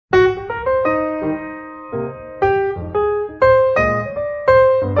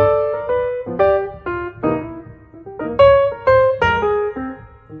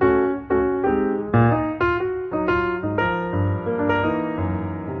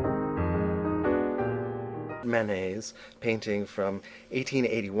Manet's painting from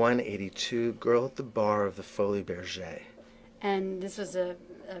 1881-82, Girl at the Bar of the Folies Bergère. And this was a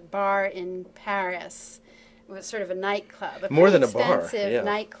bar in Paris. It was sort of a nightclub, More than a bar, expensive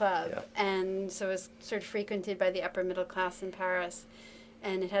nightclub. Yeah. And so it was sort of frequented by the upper middle class in Paris.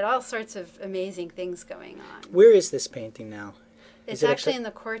 And it had all sorts of amazing things going on. Where is this painting now? It's actually in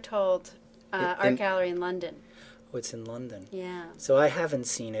the Courtauld Art Gallery in London. Oh, it's in London. Yeah. So I haven't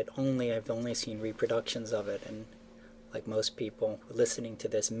seen it. I've only seen reproductions of it, and like most people listening to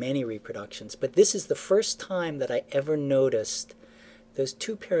this, many reproductions. But this is the first time that I ever noticed those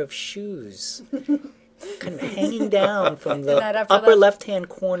two pair of shoes kind of hanging down from the upper left-hand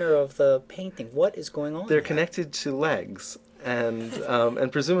corner of the painting. What is going on? They're connected to legs.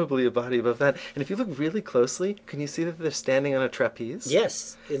 And presumably a body above that. And if you look really closely, can you see that they're standing on a trapeze?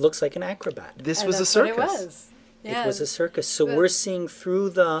 Yes, it looks like an acrobat. This was a circus. What it was. Yeah. It was a circus. So we're seeing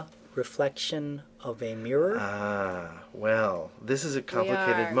through the reflection of a mirror? Ah, well, this is a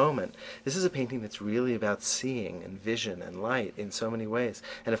complicated moment. This is a painting that's really about seeing and vision and light in so many ways.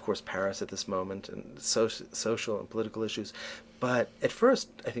 And of course, Paris at this moment and social and political issues. But at first,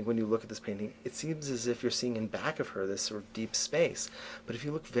 I think when you look at this painting, it seems as if you're seeing in back of her this sort of deep space. But if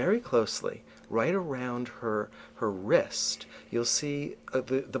you look very closely, right around her wrist, you'll see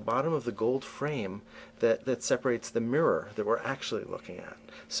the bottom of the gold frame that separates the mirror that we're actually looking at.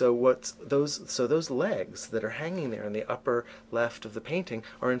 So those legs that are hanging there in the upper left of the painting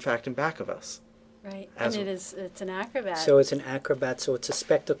are in fact in back of us. Right, and it's an acrobat. So it's an acrobat, so it's a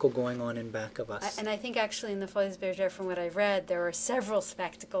spectacle going on in back of us. And I think actually in the Folies Bergère, from what I've read, there were several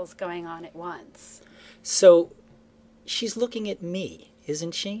spectacles going on at once. So she's looking at me,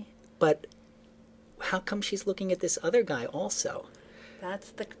 isn't she? But how come she's looking at this other guy also?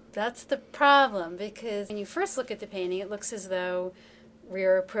 That's the problem, because when you first look at the painting, it looks as though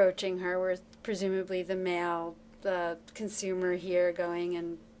we're approaching her. We're presumably the male consumer here going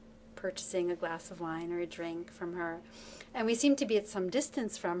and purchasing a glass of wine or a drink from her. And we seem to be at some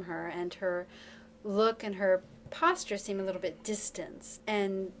distance from her, and her look and her posture seem a little bit distant.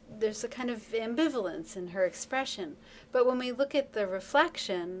 And there's a kind of ambivalence in her expression. But when we look at the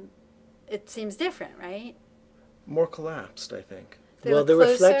reflection, it seems different, right? More collapsed, I think. Well, the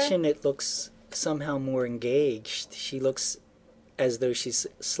reflection, it looks somehow more engaged. She looks as though she's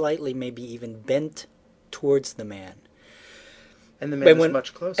slightly, maybe even bent towards the man. And the man is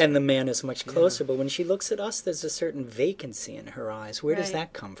much closer. And the man is much closer. Yeah. But when she looks at us, there's a certain vacancy in her eyes. Where does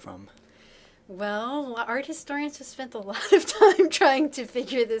that come from? Well, art historians have spent a lot of time trying to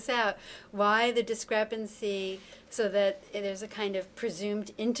figure this out. Why the discrepancy, so that there's a kind of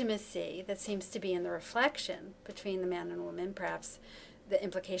presumed intimacy that seems to be in the reflection between the man and woman, perhaps the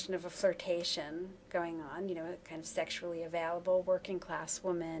implication of a flirtation going on, you know, a kind of sexually available working class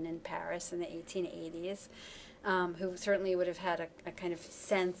woman in Paris in the 1880s. Who certainly would have had a kind of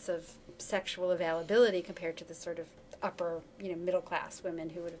sense of sexual availability compared to the sort of upper, middle class women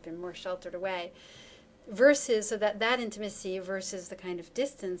who would have been more sheltered away, versus that intimacy versus the kind of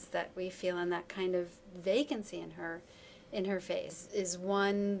distance that we feel and that kind of vacancy in her face. Is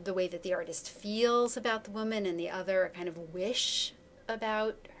one the way that the artist feels about the woman, and the other a kind of wish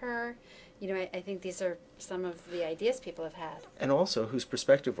about her? I think these are some of the ideas people have had. And also whose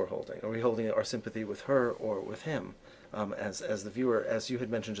perspective we're holding. Are we holding our sympathy with her or with him? As the viewer, as you had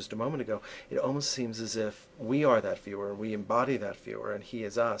mentioned just a moment ago, it almost seems as if we are that viewer, we embody that viewer, and he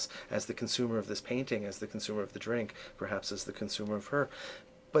is us, as the consumer of this painting, as the consumer of the drink, perhaps as the consumer of her.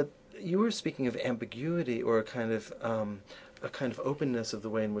 But you were speaking of ambiguity, or a kind of openness of the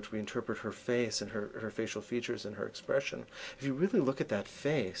way in which we interpret her face and her facial features and her expression. If you really look at that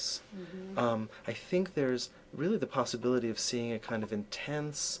face, I think there's really the possibility of seeing a kind of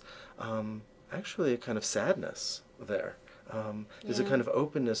intense, actually a kind of sadness there. There's a kind of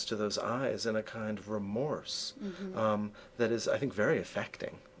openness to those eyes and a kind of remorse that is, I think, very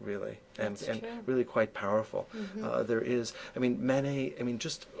affecting, really, and really quite powerful. There is, Manet,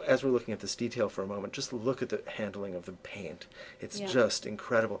 just as we're looking at this detail for a moment, just look at the handling of the paint. It's just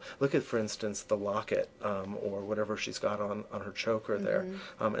incredible. Look at, for instance, the locket or whatever she's got on her choker there,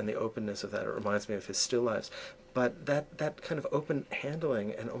 and the openness of that. It reminds me of his still lifes. But that kind of open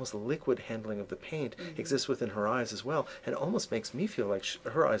handling and almost liquid handling of the paint exists within her eyes as well, and almost makes me feel like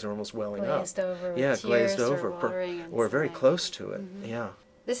her eyes are almost welling glazed up. Over with tears glazed over, or very close to it. Yeah.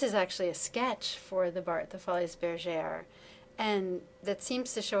 This is actually a sketch for the Folies Bergère, and that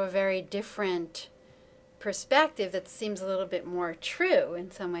seems to show a very different perspective that seems a little bit more true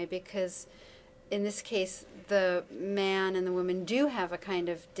in some way, because in this case, the man and the woman do have a kind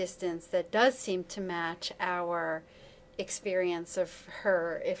of distance that does seem to match our experience of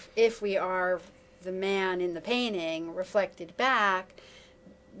her, if we are the man in the painting reflected back,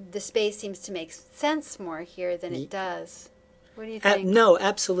 the space seems to make sense more here than it does. What do you think? No,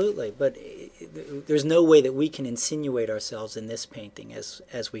 absolutely. But there's no way that we can insinuate ourselves in this painting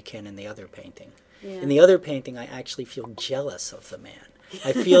as we can in the other painting. Yeah. In the other painting, I actually feel jealous of the man.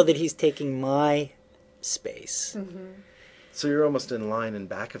 I feel that he's taking my space. Mm-hmm. So you're almost in line in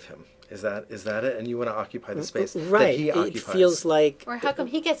back of him. Is that it? And you want to occupy the space Right. that he occupies. It feels like... Or how come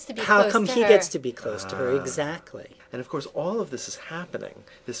he gets to be How close come to he her? gets to be close to her? Exactly. And of course, all of this is happening.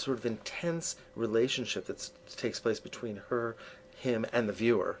 This sort of intense relationship that takes place between her, him, and the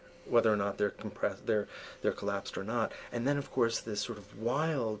viewer, whether or not they're compressed, they're collapsed or not. And then, of course, this sort of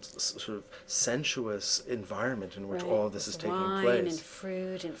wild, sort of sensuous environment in which all of this is taking Wine place. and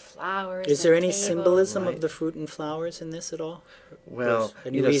fruit and flowers. Is there and any table. symbolism Right. of the fruit and flowers in this at all? Well, There's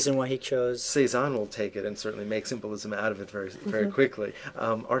any reason why he chose... Cezanne will take it and certainly make symbolism out of it very, very quickly.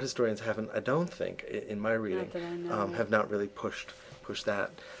 Art historians haven't, I don't think, in my reading, that I know. have not really pushed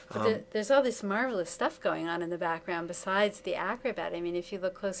that. But there's all this marvelous stuff going on in the background besides the acrobat. I mean, if you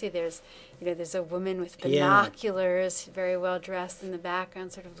look closely, there's a woman with binoculars, very well dressed in the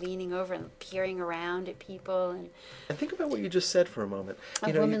background, sort of leaning over and peering around at people. And think about what you just said for a moment.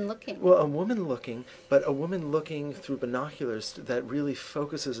 A woman looking. Well, a woman looking, but a woman looking through binoculars that really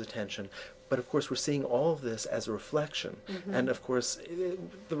focuses attention. But of course, we're seeing all of this as a reflection. Mm-hmm. And of course,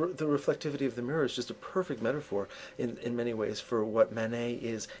 the reflectivity of the mirror is just a perfect metaphor in many ways for what Manet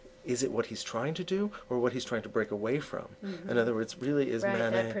is. Is it what he's trying to do or what he's trying to break away from? Mm-hmm. In other words, really is Right,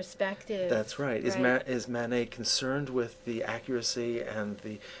 Manet... that perspective. That's right. Right. Is Manet concerned with the accuracy and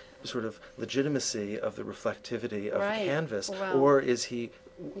the sort of legitimacy of the reflectivity of Right. the canvas? Well, or is he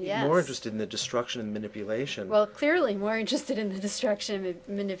yes. more interested in the destruction and manipulation? Well, clearly more interested in the destruction and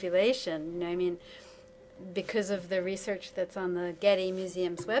manipulation. I mean, because of the research that's on the Getty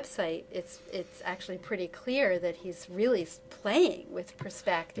Museum's website, it's actually pretty clear that he's really playing with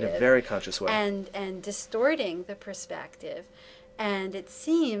perspective. in a very conscious way. And distorting the perspective. And it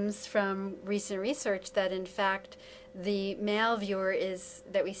seems from recent research that, in fact, the male viewer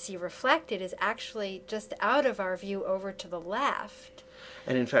that we see reflected is actually just out of our view over to the left.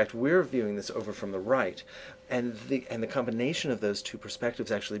 And in fact, we're viewing this over from the right. And the combination of those two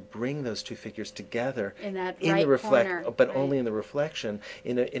perspectives actually bring those two figures together In that the right corner, but right. only in the reflection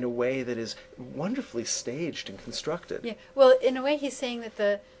in a way that is wonderfully staged and constructed. Yeah. Well, in a way, he's saying that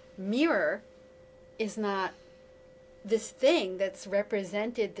the mirror is not this thing that's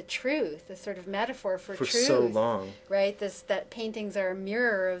represented the truth, the sort of metaphor for truth. so long. Right? That paintings are a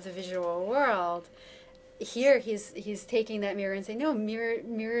mirror of the visual world. Here he's taking that mirror and saying, no,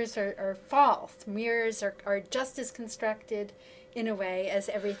 mirrors are false. Mirrors are just as constructed in a way as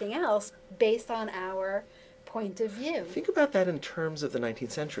everything else based on our point of view. Think about that in terms of the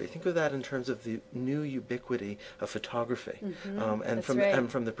 19th century. Think of that in terms of the new ubiquity of photography, and That's from right. and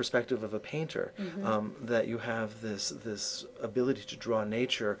from the perspective of a painter, that you have this ability to draw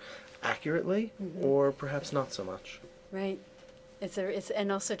nature accurately, or perhaps not so much. Right. It's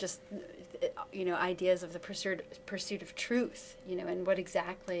and also just ideas of the pursuit of truth, and what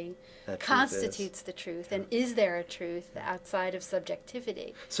exactly That truth constitutes the truth, and is there a truth outside of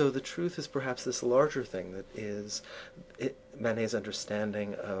subjectivity? So the truth is perhaps this larger thing that is Manet's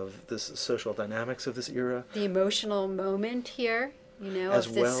understanding of the social dynamics of this era, The emotional moment here, as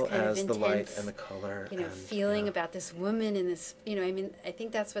of this well kind as of the light intense, and the color. and, feeling about this woman in this, I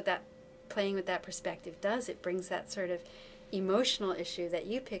think that's what that playing with that perspective does. It brings that sort of emotional issue that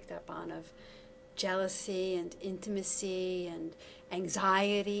you picked up on of jealousy and intimacy and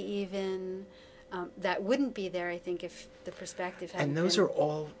anxiety even, that wouldn't be there, I think, if the perspective hadn't And those been are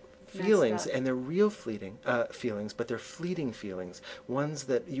all messed feelings, up. and they're real feelings, but they're fleeting feelings, ones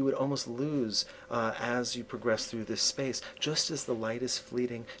that you would almost lose as you progress through this space, just as the light is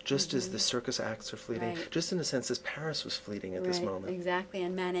fleeting, just as the circus acts are fleeting, Right. just in a sense as Paris was fleeting at this Right, moment. exactly,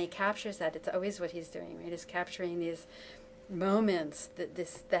 and Manet captures that. It's always what he's doing, right? Is capturing these moments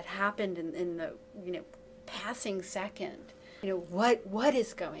that happened in the passing second. What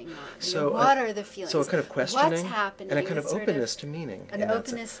is going on? So what are the feelings? So a kind of questioning What's happening? and a kind of It's sort openness to meaning. an in that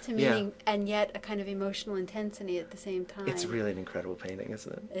openness sense. to meaning, and yet a kind of emotional intensity at the same time. It's really an incredible painting,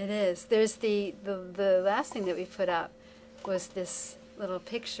 isn't it? It is. There's the last thing that we put up was this little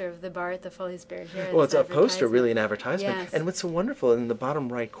picture of the bar at the Folies Bergère. Well, it's this a poster, advertisement. really, an advertisement. Yes. And what's so wonderful in the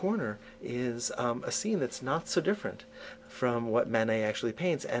bottom right corner is a scene that's not so different from what Manet actually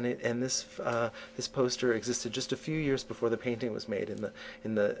paints. And this poster existed just a few years before the painting was made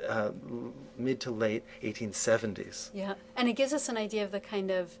in the mid to late 1870s. Yeah, and it gives us an idea of the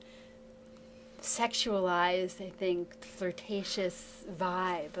sexualized, I think, flirtatious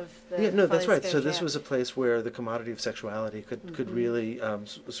vibe of the Yeah, no, that's Folies right. So this Bergère. was a place where the commodity of sexuality could really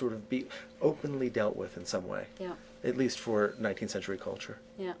sort of be openly dealt with in some way, Yeah, at least for 19th century culture.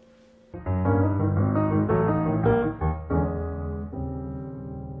 yeah.